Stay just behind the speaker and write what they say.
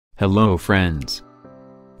Hello friends.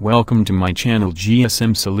 Welcome to my channel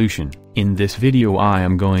GSM Solution. In this video I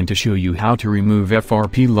am going to show you how to remove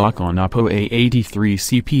FRP lock on Oppo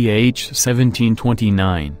A83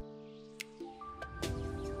 CPH-1729.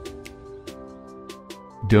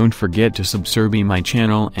 Don't forget to subscribe my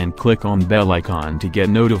channel and click on bell icon to get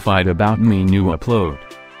notified about me new upload.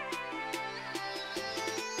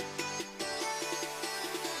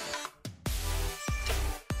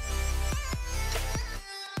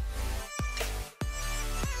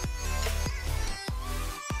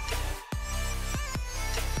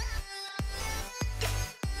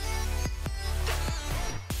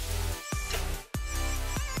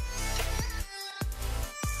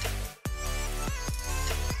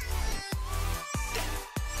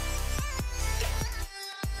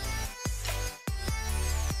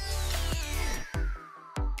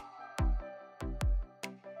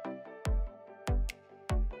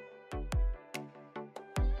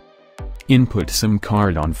 Input SIM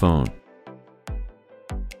card on phone.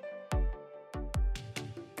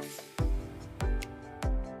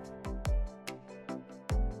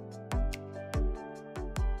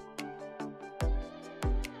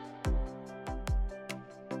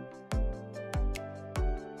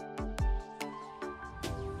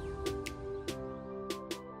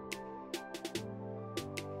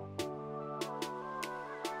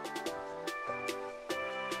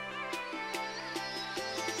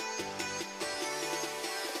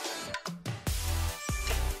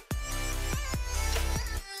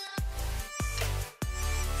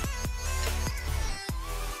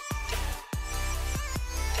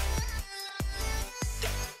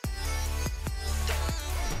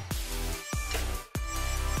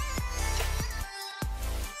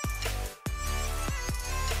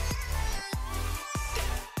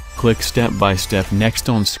 Click step by step next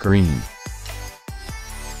on screen.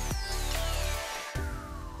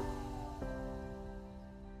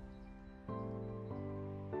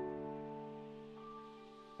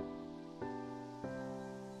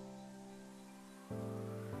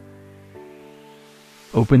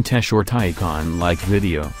 Open short icon like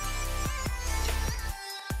video.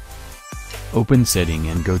 Open setting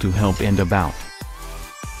and go to help and about.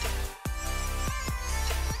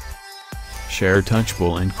 Share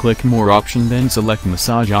touchable and click more option, then select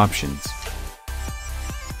massage options.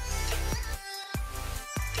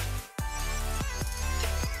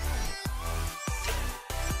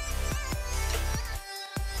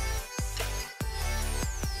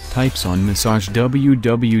 Types on massage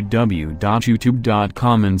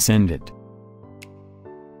www.youtube.com and send it.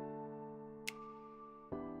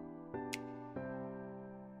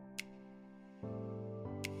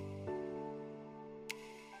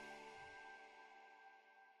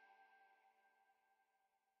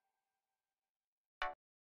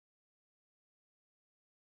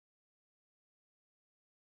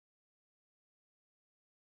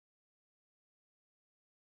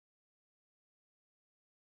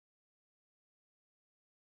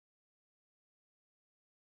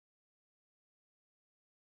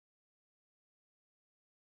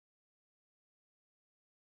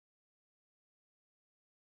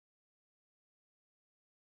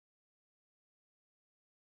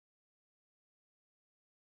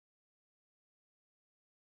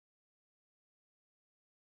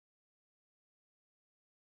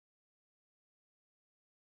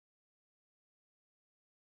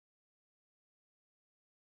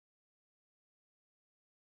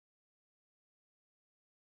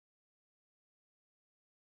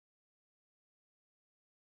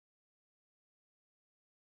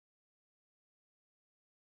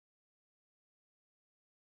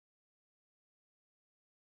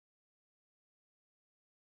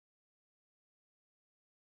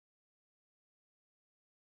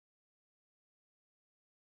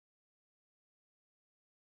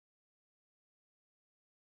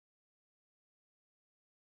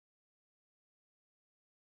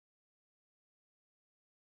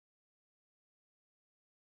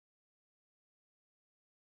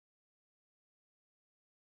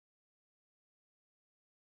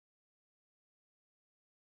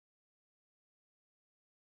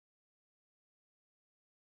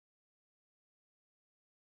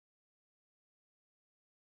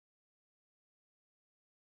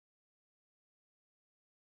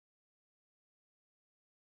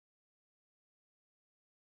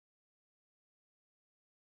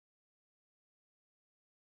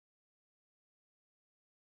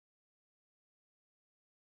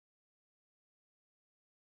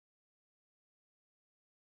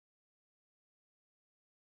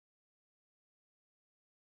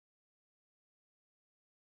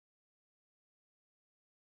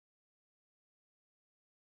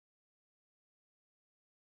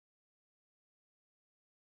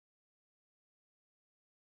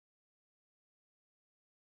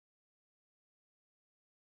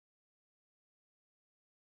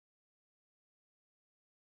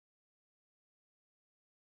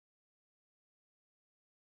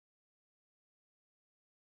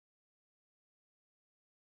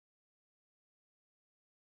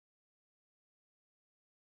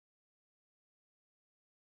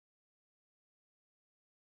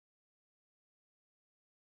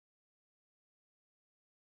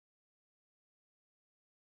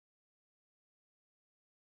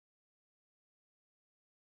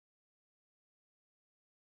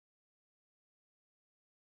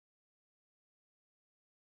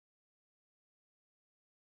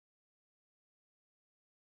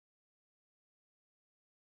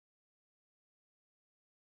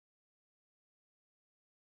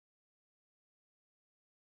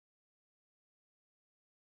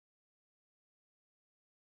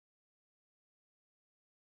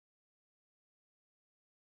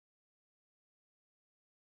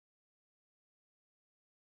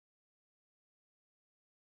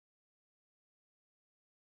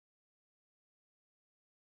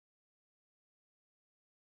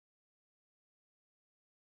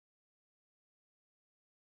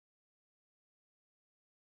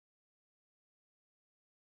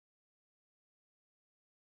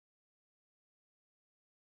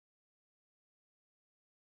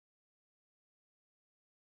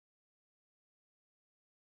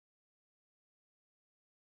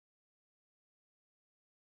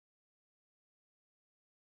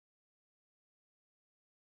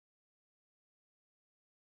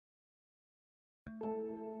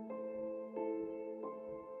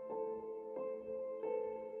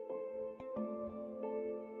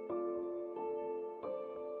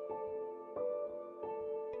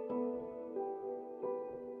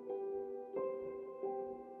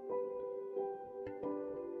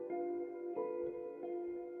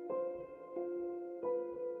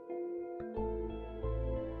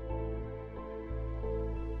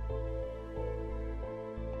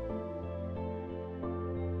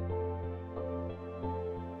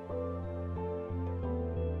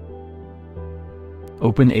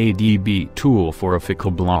 Open ADB tool for a fickle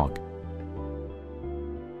block.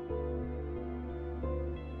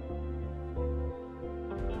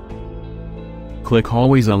 Click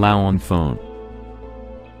Always Allow on phone.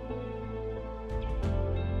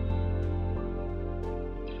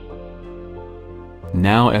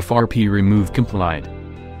 Now FRP remove complied.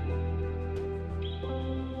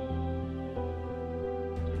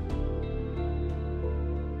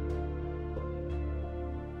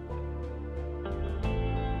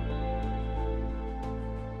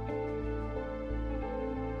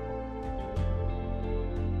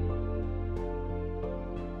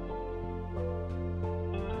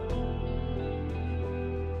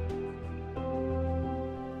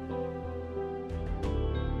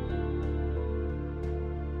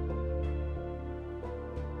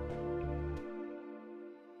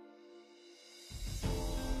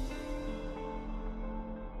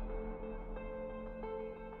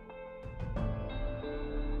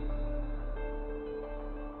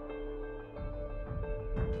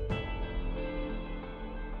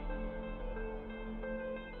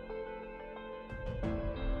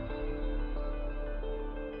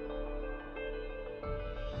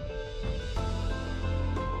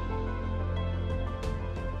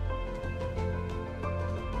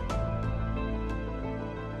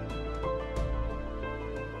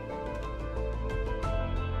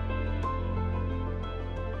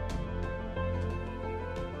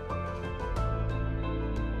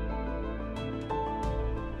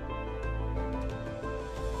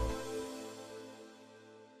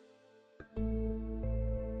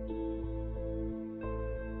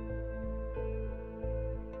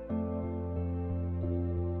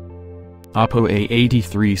 Oppo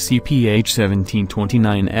A83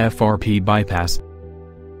 CPH-1729 FRP bypass.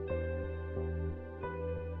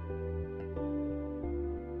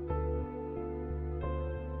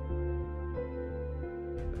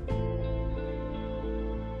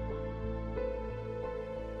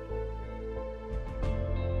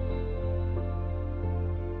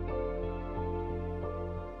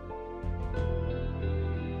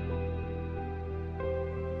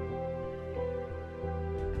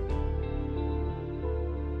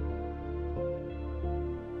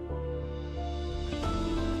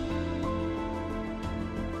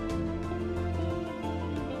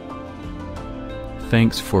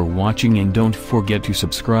 Thanks for watching, and don't forget to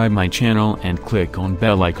subscribe my channel and click on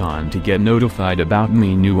bell icon to get notified about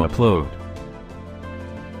me new upload.